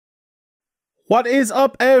What is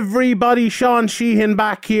up, everybody? Sean Sheehan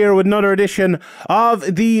back here with another edition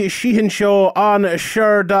of the Sheehan Show on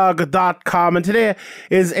SureDog.com. And today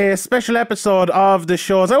is a special episode of the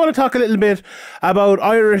show. I want to talk a little bit about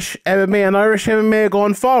Irish MMA and Irish MMA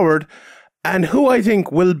going forward, and who I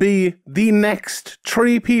think will be the next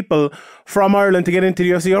three people from Ireland to get into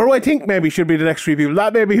the UFC, or who I think maybe should be the next three people.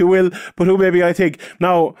 Not maybe who will, but who maybe I think.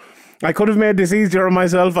 Now, I could have made this easier on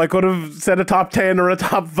myself. I could have said a top 10 or a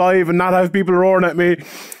top 5 and not have people roaring at me.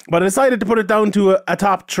 But I decided to put it down to a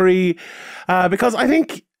top 3 because I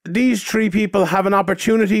think these 3 people have an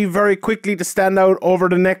opportunity very quickly to stand out over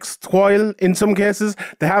the next while in some cases.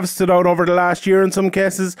 They have stood out over the last year in some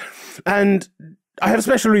cases. And I have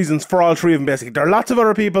special reasons for all 3 of them, basically. There are lots of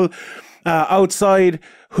other people outside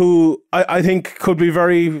who I think could be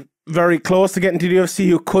very, very close to getting to the UFC,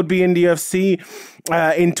 who could be in the UFC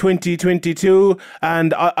in 2022,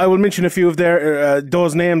 and I will mention a few of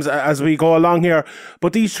those names as we go along here,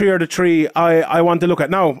 but these 3 are the 3 I want to look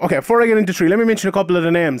at. Now, okay, before I get into 3, let me mention a couple of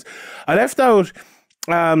the names. I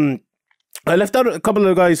left out a couple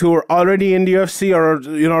of guys who are already in the UFC or,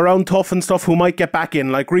 you know, around tough and stuff, who might get back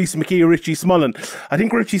in, like Rhys McKee, Richie Smullen. I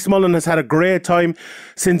think Richie Smullen has had a great time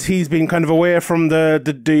since he's been kind of away from the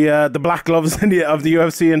black gloves of the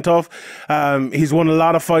UFC and tough. He's won a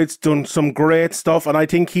lot of fights, done some great stuff, and I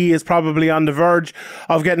think he is probably on the verge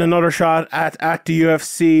of getting another shot at the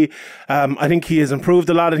UFC. I think he has improved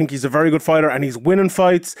a lot. I think he's a very good fighter, and he's winning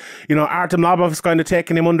fights. You know, Artem Lobov's kind of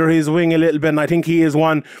taking him under his wing a little bit, and I think he is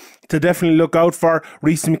one to definitely look out for.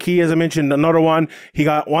 Rhys McKee, as I mentioned, another one. He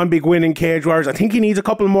got one big win in Cage Warriors. I think he needs a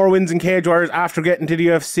couple more wins in Cage Warriors after getting to the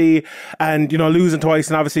UFC and, you know, losing twice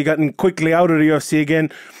and obviously getting quickly out of the UFC again.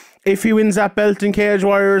 If he wins that belt in Cage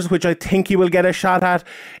Warriors, which I think he will get a shot at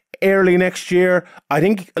early next year, I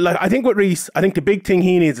think with Rhys, I think the big thing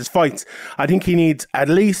he needs is fights. I think he needs at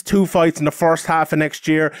least 2 fights in the first half of next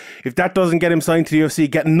year. If that doesn't get him signed to the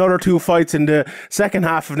UFC, get another 2 fights in the second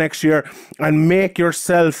half of next year and make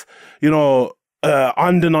yourself, you know,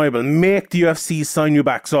 undeniable. Make the UFC sign you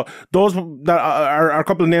back. So those that are a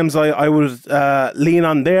couple of names I would lean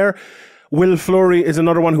on there. Will Fleury is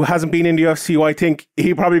another one who hasn't been in the UFC, who I think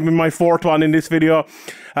he probably be my 4th one in this video.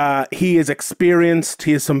 He is experienced.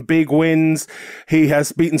 He has some big wins. He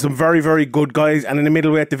has beaten some very, very good guys. And in the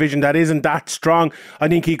middleweight division that isn't that strong, I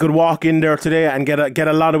think he could walk in there today and get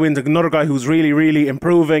a lot of wins. Another guy who's really, really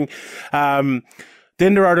improving.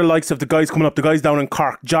 Then there are the likes of the guys coming up, the guys down in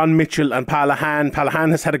Cork, John Mitchell and Palahan. Palahan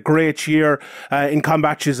has had a great year in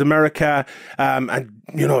Combatches America. And,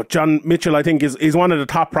 you know, John Mitchell, I think, is one of the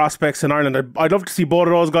top prospects in Ireland. I'd love to see both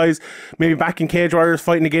of those guys maybe back in Cage Warriors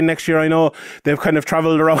fighting again next year. I know they've kind of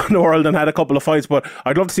travelled around the world and had a couple of fights, but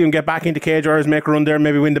I'd love to see them get back into Cage Warriors, make a run there,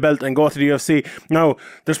 maybe win the belt and go to the UFC. Now,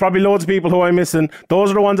 there's probably loads of people who I'm missing. Those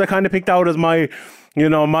are the ones I kind of picked out as my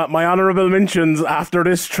honourable mentions after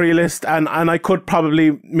this 3 list, and I could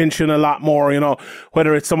probably mention a lot more, you know,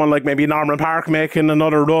 whether it's someone like maybe Norman Park making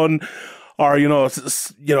another run, or, you know,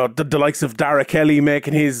 the likes of Dara Kelly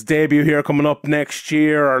making his debut here coming up next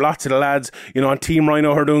year, or lots of the lads, you know, on Team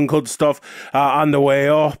Rhino who are doing good stuff on the way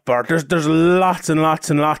up, or there's lots and lots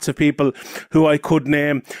and lots of people who I could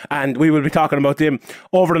name, and we will be talking about them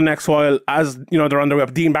over the next while, as, you know, they're on their way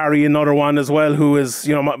up. Dean Barry, another one as well, who is,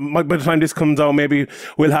 you know, by the time this comes out, maybe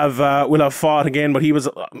we'll have fought again, but he was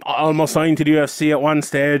almost signed to the UFC at one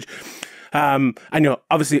stage. And, you know,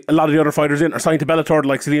 obviously a lot of the other fighters are signed to Bellator,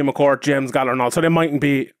 like Liam McCourt, James Galler and all, so they mightn't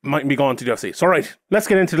be going to the UFC. So right, let's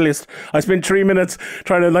get into the list. I spent 3 minutes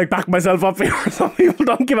trying to back myself up here. Some people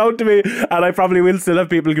don't give out to me, and I probably will still have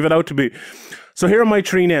people give it out to me. So here are my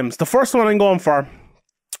 3 names. The first one I'm going for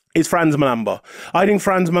is Frans Malamba. I think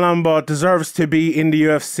Frans Malamba deserves to be in the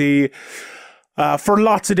UFC for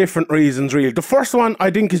lots of different reasons, really. The first one, I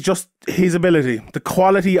think, is just his ability, the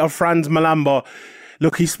quality of Frans Malamba.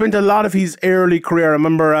 Look, he spent a lot of his early career. I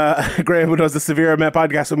remember Graham, who does the Severe MMA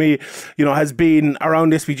podcast with me, you know, has been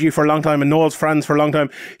around SPG for a long time and knows Frans for a long time.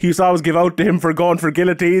 He used to always give out to him for going for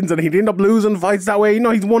guillotines, and he'd end up losing fights that way. You know,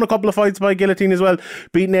 he's won a couple of fights by guillotine as well,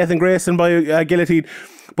 beat Nathan Grayson by guillotine.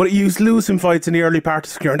 But he used to lose some fights in the early part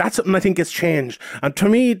of his career, and that's something I think has changed. And to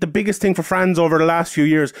me, the biggest thing for Frans over the last few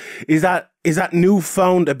years is that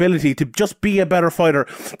newfound ability to just be a better fighter,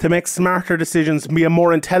 to make smarter decisions, be a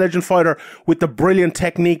more intelligent fighter with the brilliant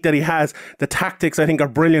technique that he has. The tactics, I think, are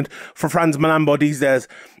brilliant for Frans Malamba these days.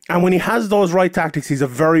 And when he has those right tactics, he's a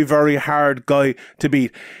very, very hard guy to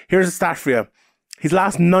beat. Here's a stat for you. His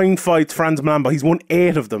last 9 fights, Frans Malamba, he's won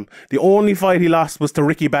 8 of them. The only fight he lost was to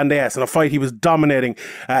Ricky Bandejas, in a fight he was dominating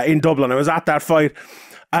in Dublin. I was at that fight,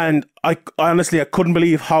 and I honestly couldn't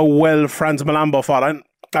believe how well Frans Malamba fought.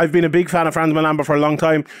 I've been a big fan of Frans Malamba for a long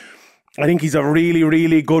time. I think he's a really,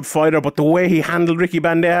 really good fighter, but the way he handled Ricky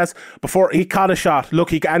Bandejas before he caught a shot.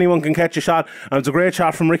 Look, anyone can catch a shot, and it's a great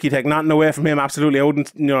shot from Ricky, take nothing away from him, absolutely. I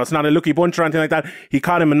wouldn't, it's not a lucky punch or anything like that. He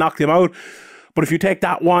caught him and knocked him out. But if you take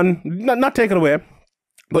that one, not take it away,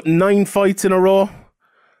 but 9 fights in a row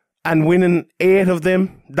and winning 8 of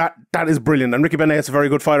them, that is brilliant. And Ricky Bandejas is a very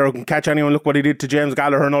good fighter who can catch anyone. Look what he did to James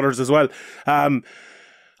Gallagher and others as well. A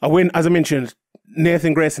win, as I mentioned,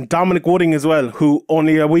 Nathan Grayson, Dominic Wooding as well, who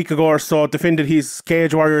only a week ago or so defended his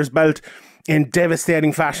Cage Warriors belt in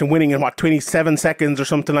devastating fashion, winning in 27 seconds or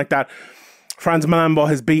something like that. Franz Malambo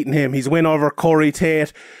has beaten him. He's win over Corey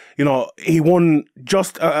Tate. He won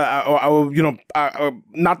just, not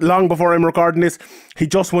long before I'm recording this, he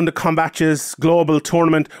just won the Combatches Global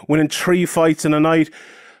Tournament, winning 3 fights in a night.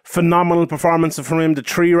 Phenomenal performance from him. The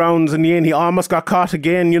 3 rounds in the end, he almost got caught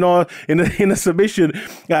again, in a submission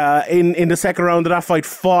in the second round of that fight,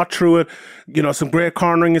 fought through it. Some great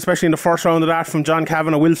cornering, especially in the first round of that from John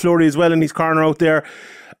Kavanagh, Will Fleury as well in his corner out there.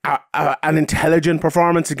 An intelligent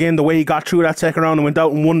performance again, the way he got through that second round and went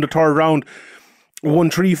out and won the third round.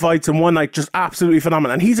 Won 3 fights in one night, just absolutely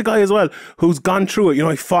phenomenal. And he's a guy as well who's gone through it.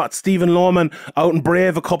 He fought Stephen Lohman out in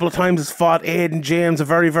Brave a couple of times, has fought Aidan James, a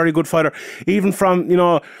very, very good fighter. Even from,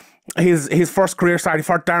 his first career start, he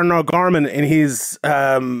fought Darren O'Gorman in his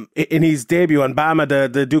debut on Bama,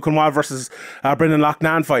 the Duquesnoy versus Brendan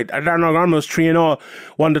Loughnane fight. Darren O'Gorman was 3-0,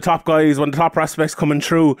 one of the top guys, one of the top prospects coming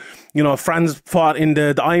through. Franz fought in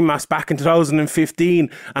the IMAS back in 2015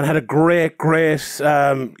 and had a great career as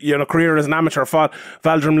an amateur. Fought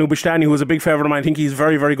Valdrim Lubishtani, who was a big favourite of mine. I think he's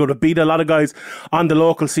very, very good. He beat a lot of guys on the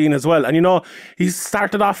local scene as well. And he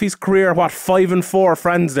started off his career 5-4.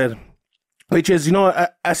 Franz did, which is,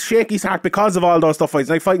 a shaky start because of all those tough fights.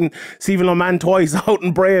 Like fighting Stephen Lohman twice out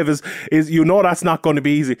in Brave is that's not going to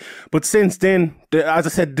be easy. But since then, as I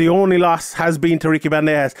said, the only loss has been to Ricky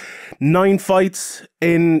Bandejas. 9 fights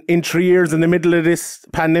in 3 years in the middle of this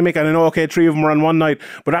pandemic. And I know, 3 of them were on one night,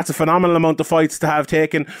 but that's a phenomenal amount of fights to have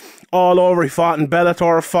taken all over. He fought in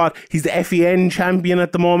Bellator, he's the FEN champion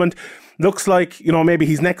at the moment. Looks like, maybe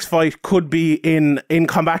his next fight could be in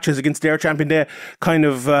Combatches against their champion. They kind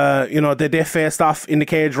of, they faced off in the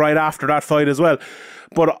cage right after that fight as well.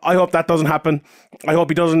 But I hope that doesn't happen. I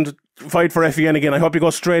hope he doesn't fight for FEN again. I hope he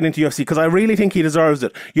goes straight into UFC because I really think he deserves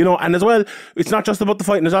it. And as well, it's not just about the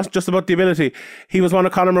fighting, it's not just about the ability. He was one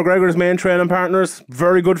of Conor McGregor's main training partners,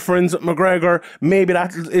 very good friends with McGregor. Maybe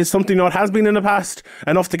that is something that has been in the past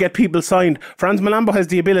enough to get people signed. Franz Malambo has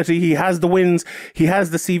the ability, he has the wins, he has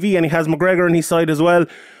the CV, and he has McGregor on his side as well.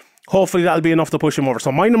 Hopefully that'll be enough to push him over.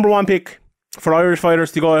 So my number 1 pick for Irish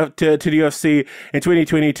fighters to go to the UFC in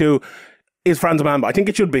 2022 is Franz Malambo. I think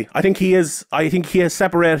it should be. I think he has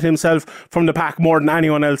separated himself from the pack more than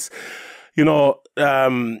anyone else. Got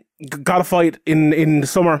a fight in the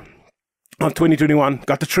summer of 2021.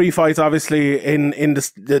 Got the 3 fights, obviously, in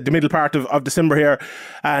the middle part of December here.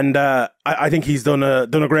 And I think he's done a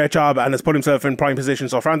great job and has put himself in prime position.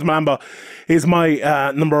 So Franz Malambo is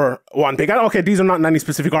my number 1 pick. Okay, these are not in any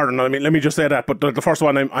specific order. Let me just say that. But the first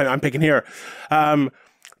one I'm picking here.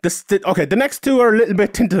 The next 2 are a little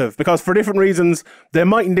bit tentative because for different reasons they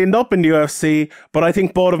mightn't end up in the UFC, but I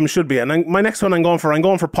think both of them should be. And my next one I'm going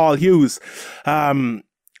for Paul Hughes.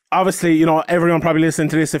 Obviously, everyone probably listening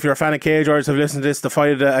to this, if you're a fan of Cage Warriors, have listened to this, the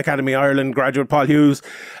Fight Academy Ireland graduate Paul Hughes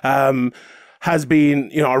has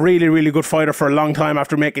been, a really, really good fighter for a long time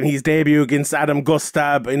after making his debut against Adam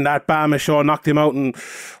Gustab in that Bama show, knocked him out in,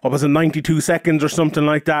 92 seconds or something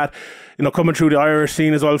like that. Coming through the Irish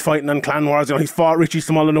scene as well, fighting on Clan Wars. He's fought Richie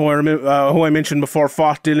Smullen, who I mentioned before,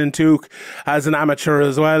 fought Dylan Tuke as an amateur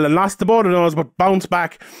as well, and lost to both of those, but bounced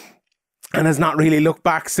back and has not really looked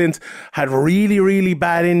back since. Had really, really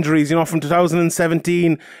bad injuries. From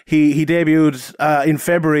 2017, he debuted in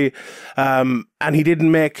February, and he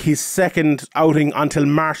didn't make his second outing until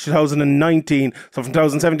March 2019. So from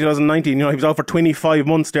 2017 to 2019, he was out for 25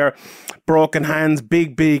 months there. Broken hands,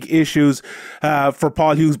 big issues for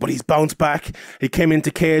Paul Hughes, but he's bounced back. He came into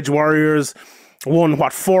Cage Warriors, won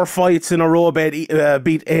 4 fights in a row, beat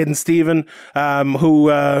Aidan Stephen, who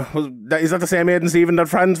is that the same Aidan Stephen that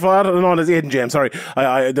Franz fought? No, it's Aidan James, sorry.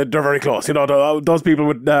 They're very close. Those people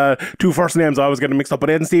with 2 first names, I always get them mixed up.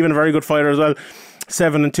 But Aidan Stephen, a very good fighter as well,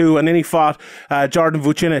 7-2. And then he fought Jordan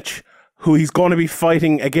Vucinic, who he's going to be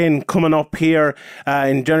fighting again coming up here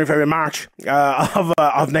in January, February, March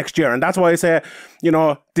of next year. And that's why I say,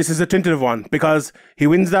 this is a tentative one, because he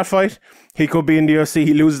wins that fight, he could be in the UFC.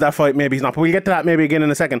 He loses that fight, maybe he's not. But we'll get to that maybe again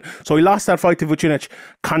in a second. So he lost that fight to Vucinic.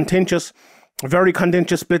 Very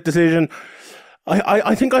contentious split decision.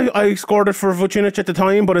 I think I scored it for Vucinic at the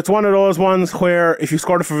time, but it's one of those ones where if you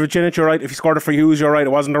scored it for Vucinic, you're right. If you scored it for Hughes, you're right.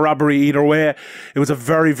 It wasn't a robbery either way. It was a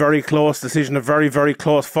very, very close decision, a very, very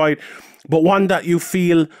close fight, but one that you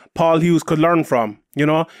feel Paul Hughes could learn from, you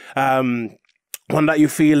know? One that you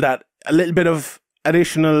feel that a little bit of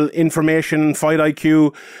additional information, fight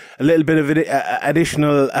IQ, a little bit of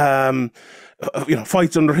additional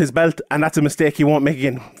fights under his belt, and that's a mistake he won't make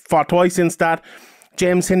again. Fought twice since that.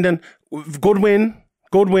 James Hinden, good win.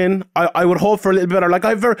 I would hope for a little bit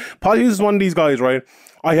better. Paul Hughes is one of these guys, right?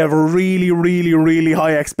 I have really, really, really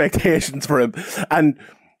high expectations for him, and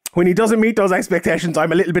when he doesn't meet those expectations,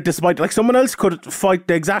 I'm a little bit disappointed. Like, someone else could fight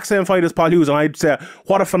the exact same fight as Paul Hughes, and I'd say,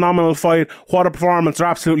 what a phenomenal fight, what a performance, they're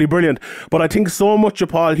absolutely brilliant. But I think so much of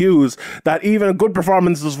Paul Hughes that even good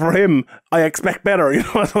performances for him, I expect better. You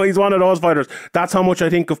know, so he's one of those fighters. That's how much I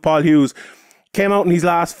think of Paul Hughes. Came out in his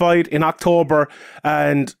last fight in October,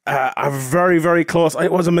 and a very, very close. It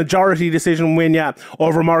was a majority decision win,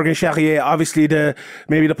 over Morgan Charrier. Obviously,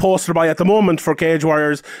 maybe the poster boy at the moment for Cage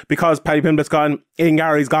Warriors, because Paddy Pimblett's gone, Ian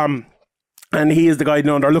Gary's gone, and he is the guy.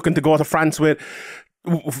 They're looking to go to France with,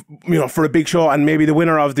 for a big show, and maybe the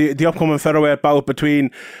winner of the upcoming featherweight bout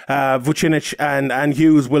between Vucinic and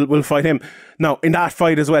Hughes will fight him. Now, in that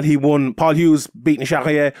fight as well, he won. Paul Hughes, beating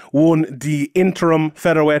Charrier, won the interim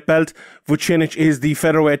featherweight belt. Vucinic is the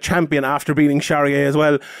featherweight champion after beating Charrier as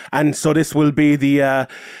well, and so this will be the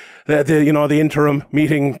interim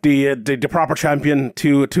meeting the proper champion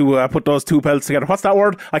to put those two belts together. What's that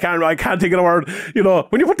word? I can't think of the word.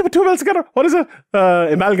 When you put the two belts together, what is it?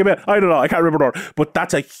 Amalgamate. I don't know. I can't remember the word. But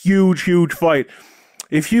that's a huge, huge fight.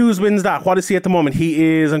 If Hughes wins that, what is he at the moment?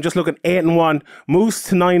 He is, I'm just looking, 8-1, moves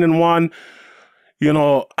to 9-1.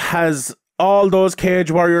 Has all those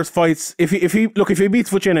Cage Warriors fights. If he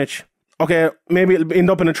beats Vucinic, okay, maybe it'll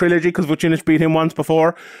end up in a trilogy because Vucinic beat him once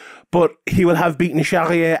before. But he will have beaten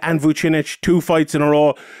Charrier and Vucinic 2 fights in a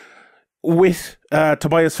row with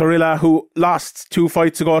Tobias Farilla, who lost 2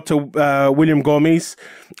 fights ago to William Gomis.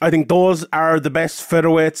 I think those are the best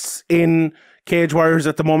featherweights in Cage Warriors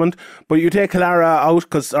at the moment. But you take Farilla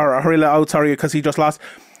out, because he just lost.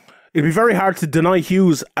 It'd be very hard to deny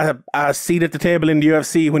Hughes a seat at the table in the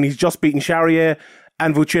UFC when he's just beaten Charrier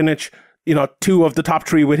and Vucinic, 2 of the top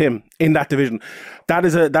 3 with him in that division.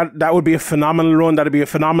 That would be a phenomenal run. That'd be a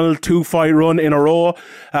phenomenal 2-fight run in a row,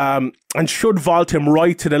 and should vault him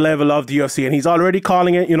right to the level of the UFC. And he's already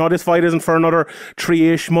calling it. This fight isn't for another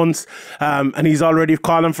 3-ish months, and he's already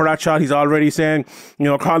calling for that shot. He's already saying,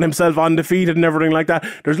 calling himself undefeated and everything like that.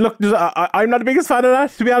 I'm not the biggest fan of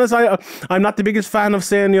that, to be honest. I'm not the biggest fan of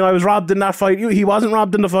saying, I was robbed in that fight. He wasn't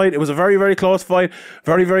robbed in the fight. It was a very, very close fight,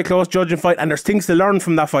 very, very close judging fight, and there's things to learn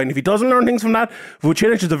from that fight. And if he doesn't learn things from that,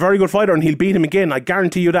 Vucinic is a very good fighter, and he'll beat him again. I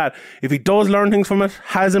guarantee you that. If he does learn things from it,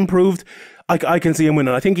 has improved, I can see him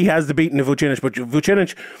winning. I think he has the beating of Vucinic, but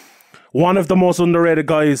Vucinic, one of the most underrated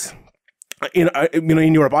guys in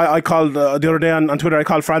Europe. I called the other day on Twitter, I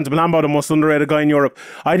called Franz Malambo the most underrated guy in Europe.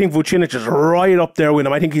 I think Vucinic is right up there with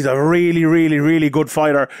him. I think he's a really, really, really good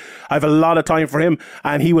fighter. I have a lot of time for him,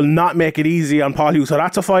 and he will not make it easy on Paul Hughes. So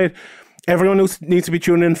that's a fight everyone needs to be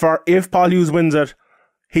tuning in for. If Paul Hughes wins it,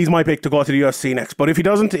 he's my pick to go to the UFC next. But if he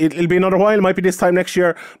doesn't, it'll be another while. It might be this time next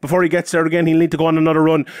year. Before he gets there again, he'll need to go on another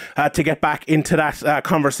run to get back into that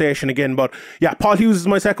conversation again. But yeah, Paul Hughes is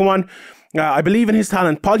my second one. I believe in his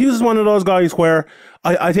talent. Paul Hughes is one of those guys where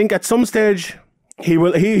I think at some stage he's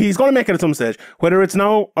going to make it at some stage. Whether it's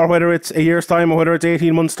now or whether it's a year's time or whether it's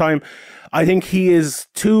 18 months' time, I think he is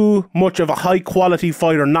too much of a high quality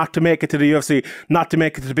fighter not to make it to the UFC, not to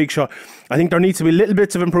make it to the big show. I think there needs to be little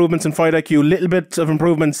bits of improvements in fight IQ, little bits of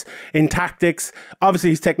improvements in tactics.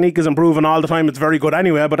 Obviously his technique is improving all the time. It's very good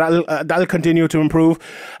anyway, but that'll continue to improve.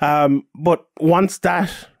 But once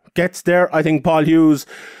that gets there, I think Paul Hughes,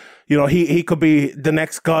 he could be the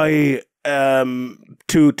next guy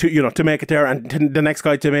to make it there, and the next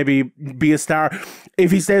guy to maybe be a star.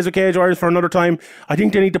 If he stays with Cage Warriors for another time, I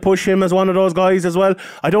think they need to push him as one of those guys as well.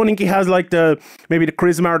 I don't think he has maybe the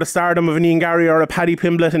charisma or the stardom of an Ian Gary or a Paddy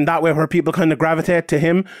Pimblett in that way where people kind of gravitate to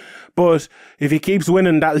him. But if he keeps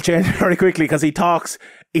winning, that'll change very quickly because he talks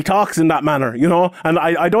in that manner, and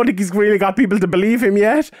I don't think he's really got people to believe him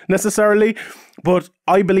yet necessarily, but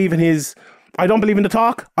I believe in his... I don't believe in the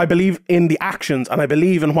talk. I believe in the actions, and I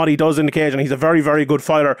believe in what he does in the cage, and he's a very, very good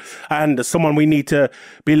fighter and someone we need to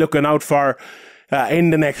be looking out for in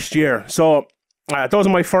the next year. So those are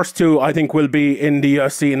my first two. I think will be in the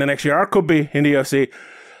UFC in the next year, or could be in the UFC.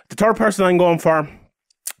 The third person I'm going for,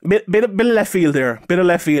 bit of left field there,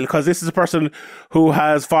 because this is a person who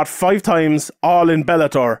has fought 5 times, all in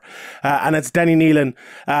Bellator, and it's Danny Nealon.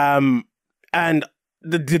 And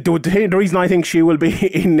the reason I think she will be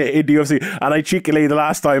in the UFC, and I cheekily the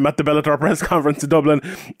last time at the Bellator press conference in Dublin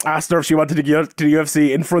asked her if she wanted to get to the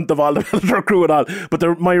UFC in front of all the Bellator crew and all.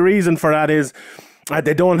 But my reason for that is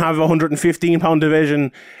they don't have a 115-pound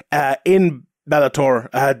division in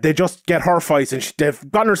Bellator. They just get her fights, and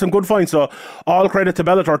they've gotten her some good fights. So all credit to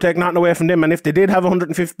Bellator, take nothing away from them. And if they did have a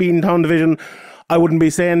 115-pound division, I wouldn't be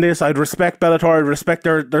saying this. I'd respect Bellator. I'd respect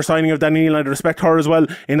their signing of Danny Neal. I'd respect her as well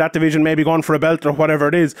in that division, maybe going for a belt or whatever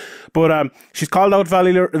it is. But she's called out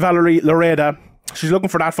Valerie Loreda. She's looking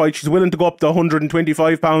for that fight. She's willing to go up to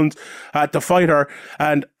 125 pounds to fight her.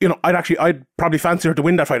 And, I'd probably fancy her to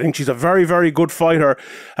win that fight. I think she's a very, very good fighter.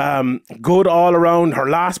 Good all around. Her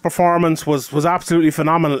last performance was absolutely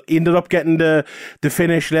phenomenal. Ended up getting the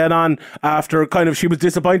finish led on after she was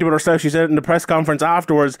disappointed with herself. She said in the press conference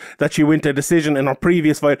afterwards that she went to a decision in her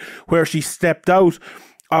previous fight where she stepped out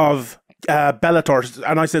of Bellator,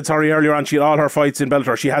 and I said sorry earlier on, she had all her fights in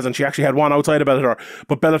Bellator. She hasn't. She actually had one outside of Bellator,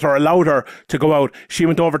 but Bellator allowed her to go out. She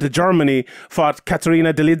went over to Germany, fought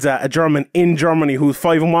Katarina Delidza, a German in Germany who's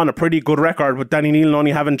 5-1, a pretty good record, with Danny Neal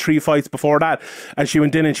only having 3 fights before that. And she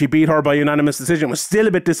went in and she beat her by unanimous decision. Was still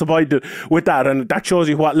a bit disappointed with that, and that shows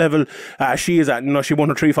you what level she is at. She won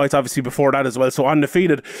her 3 fights obviously before that as well, so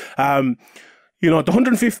undefeated. The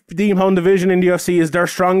 115-pound division in the UFC is their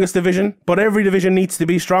strongest division, but every division needs to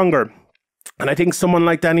be stronger. And I think someone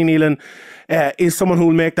like Danny Nealon is someone who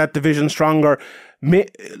will make that division stronger.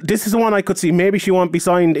 This is the one I could see. Maybe she won't be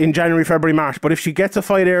signed in January, February, March. But if she gets a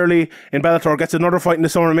fight early in Bellator, gets another fight in the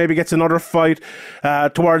summer, maybe gets another fight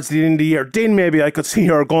towards the end of the year, then maybe I could see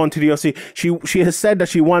her going to the UFC. She has said that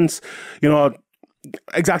she wants,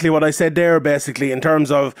 exactly what I said there, basically, in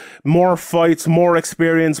terms of more fights, more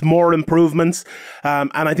experience, more improvements.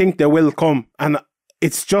 And I think they will come. And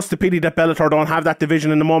it's just a pity that Bellator don't have that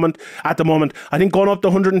division at the moment. I think going up to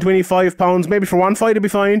 125 pounds, maybe for one fight, it'd be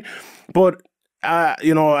fine. But,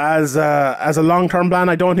 as a long-term plan,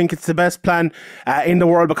 I don't think it's the best plan in the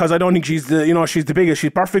world, because I don't think she's the biggest. She's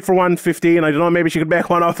perfect for 115. I don't know, maybe she could make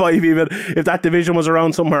 105 even if that division was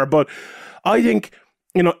around somewhere. But I think,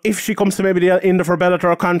 if she comes to maybe the end of her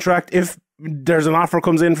Bellator contract, if there's an offer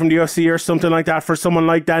comes in from the UFC or something like that for someone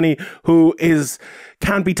like Danny, who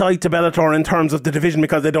can't be tied to Bellator in terms of the division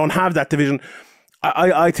because they don't have that division,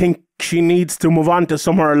 I think she needs to move on to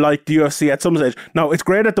somewhere like the UFC at some stage. Now, it's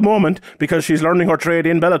great at the moment because she's learning her trade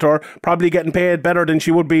in Bellator, probably getting paid better than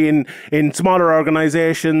she would be in smaller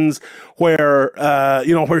organizations where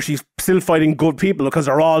she's still fighting good people because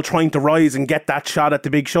they're all trying to rise and get that shot at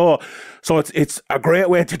the big show. So it's a great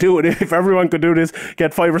way to do it. If everyone could do this,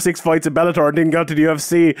 get 5 or 6 fights in Bellator and then go to the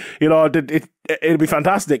UFC, it'd be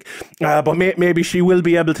fantastic. But maybe she will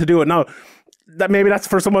be able to do it. Now, that's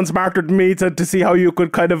for someone smarter than me to see how you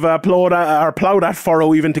could kind of plow that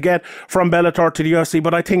furrow even to get from Bellator to the UFC.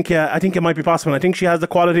 But I think it might be possible. I think she has the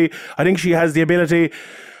quality. I think she has the ability.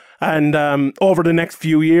 And over the next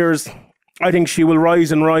few years, I think she will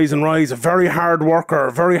rise and rise and rise. A very hard worker,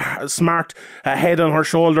 very smart, head on her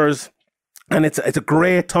shoulders. And it's a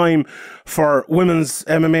great time for women's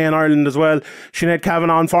MMA in Ireland as well. Sinead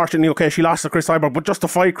Kavanagh, unfortunately, she lost to Chris Cyborg, but just to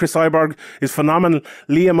fight Chris Cyborg is phenomenal.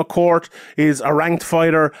 Leah McCourt is a ranked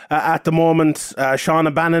fighter at the moment.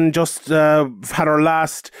 Shauna Bannon just had her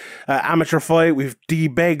last amateur fight. We've Dee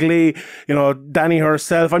Begley, Danny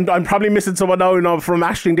herself. I'm probably missing someone now, from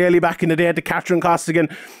Aisling Daly back in the day to Catherine Costigan.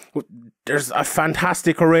 There's a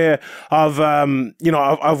fantastic array of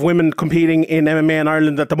women competing in MMA in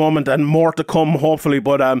Ireland at the moment, and more to come, hopefully.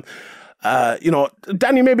 But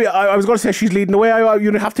Danny, maybe I was going to say she's leading the way.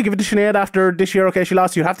 You'd have to give it to Sinead after this year. Okay, she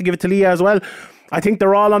lost. You'd have to give it to Leah as well. I think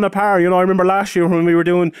they're all on a par. I remember last year when we were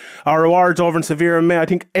doing our awards over in Severe in May, I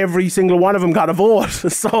think every single one of them got a vote.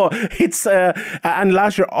 So it's, and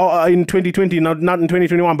last year in 2020, not in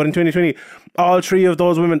 2021, but in 2020, all 3 of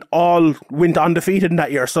those women all went undefeated in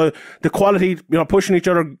that year. So the quality, pushing each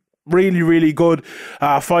other, really, really good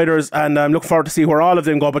fighters. And I'm looking forward to see where all of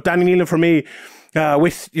them go. But Danny Nealon for me,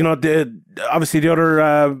 with obviously the other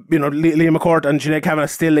Leah McCourt and Sinead Kavanagh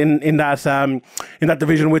still in that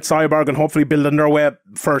division with Cyborg, and hopefully building their way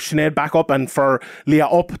for Sinead back up and for Leah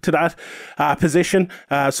up to that position.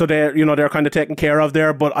 So they're kind of taken care of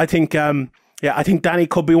there. But I think I think Danny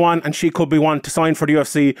could be one, and she could be one to sign for the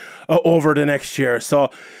UFC over the next year.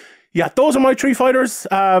 So. Yeah, those are my 3 fighters.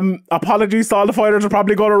 Apologies to all the fighters who are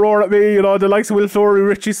probably going to roar at me. The likes of Will Fleury,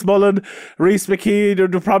 Richie Smullen, Rhys McKee,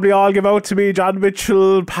 they'll probably all give out to me. John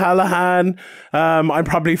Mitchell, Palahan. I'm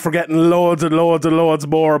probably forgetting loads and loads and loads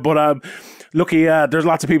more. But lucky, there's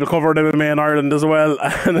lots of people covering MMA in Ireland as well,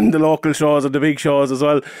 and in the local shows and the big shows as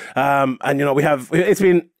well. And we have, it's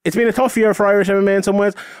been it's been a tough year for Irish MMA in some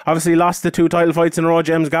ways. Obviously lost the 2 title fights in a row.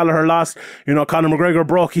 James Gallagher lost. Conor McGregor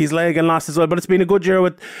broke his leg and lost as well. But it's been a good year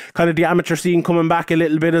with kind of the amateur scene coming back a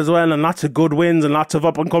little bit as well, and lots of good wins and lots of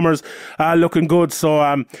up and comers looking good. So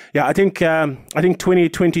I think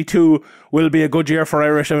 2022 will be a good year for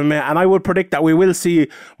Irish MMA, and I would predict that we will see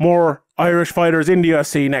more Irish fighters in the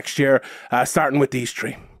UFC next year, starting with these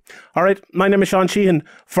 3. All right, my name is Sean Sheehan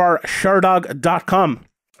for Sherdog.com,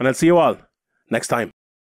 and I'll see you all next time.